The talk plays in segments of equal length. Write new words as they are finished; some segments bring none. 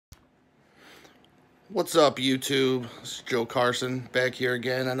What's up, YouTube? This is Joe Carson back here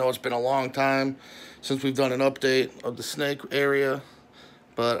again. I know it's been a long time since we've done an update of the snake area,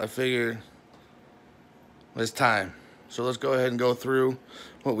 but I figured it's time. So let's go ahead and go through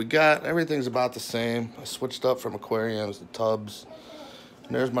what we got. Everything's about the same. I switched up from aquariums to tubs.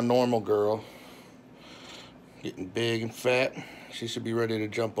 And there's my normal girl, getting big and fat. She should be ready to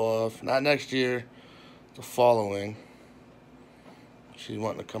jump off. Not next year, the following. She's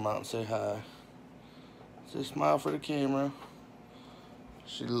wanting to come out and say hi. Say smile for the camera.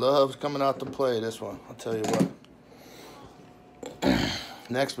 She loves coming out to play, this one, I'll tell you what.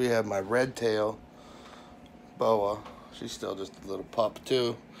 Next we have my red tail boa. She's still just a little pup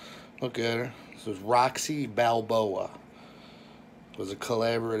too. Look at her. This was Roxy Balboa. It was a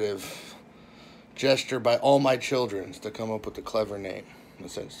collaborative gesture by all my children to come up with a clever name. And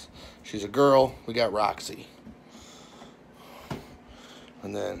since she's a girl, we got Roxy.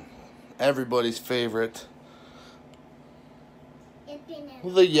 And then everybody's favorite,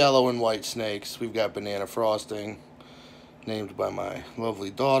 the yellow and white snakes. We've got Banana Frosting, named by my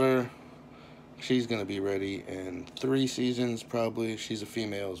lovely daughter. She's going to be ready in 3 seasons, probably. She's a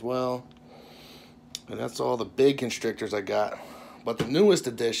female as well. And that's all the big constrictors I got. But the newest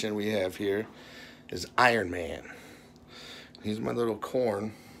addition we have here is Iron Man. He's my little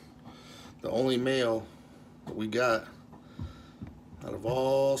corn. The only male that we got. Out of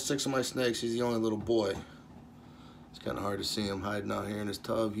all 6 of my snakes, he's the only little boy. It's kind of hard to see him hiding out here in his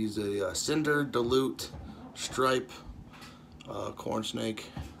tub. He's a cinder dilute stripe corn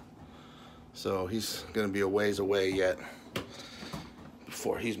snake. So he's going to be a ways away yet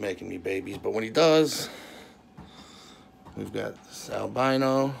before he's making me babies. But when he does, we've got this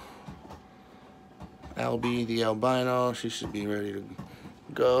albino, Albie the albino. She should be ready to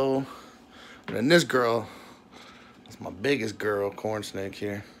go. And then this girl, it's my biggest girl corn snake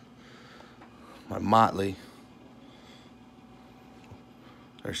here. My Motley.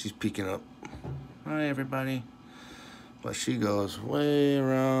 There she's peeking up. Hi, everybody. But she goes way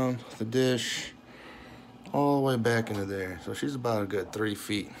around the dish, all the way back into there. So she's about a good 3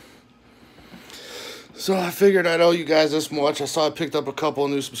 feet. So I figured I'd owe you guys this much. I saw I picked up a couple of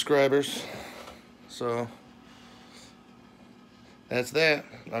new subscribers. So that's that.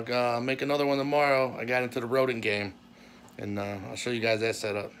 I'll make another one tomorrow. I got into the rodent game. And I'll show you guys that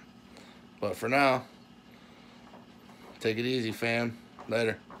setup. But for now, take it easy, fam.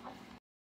 Later.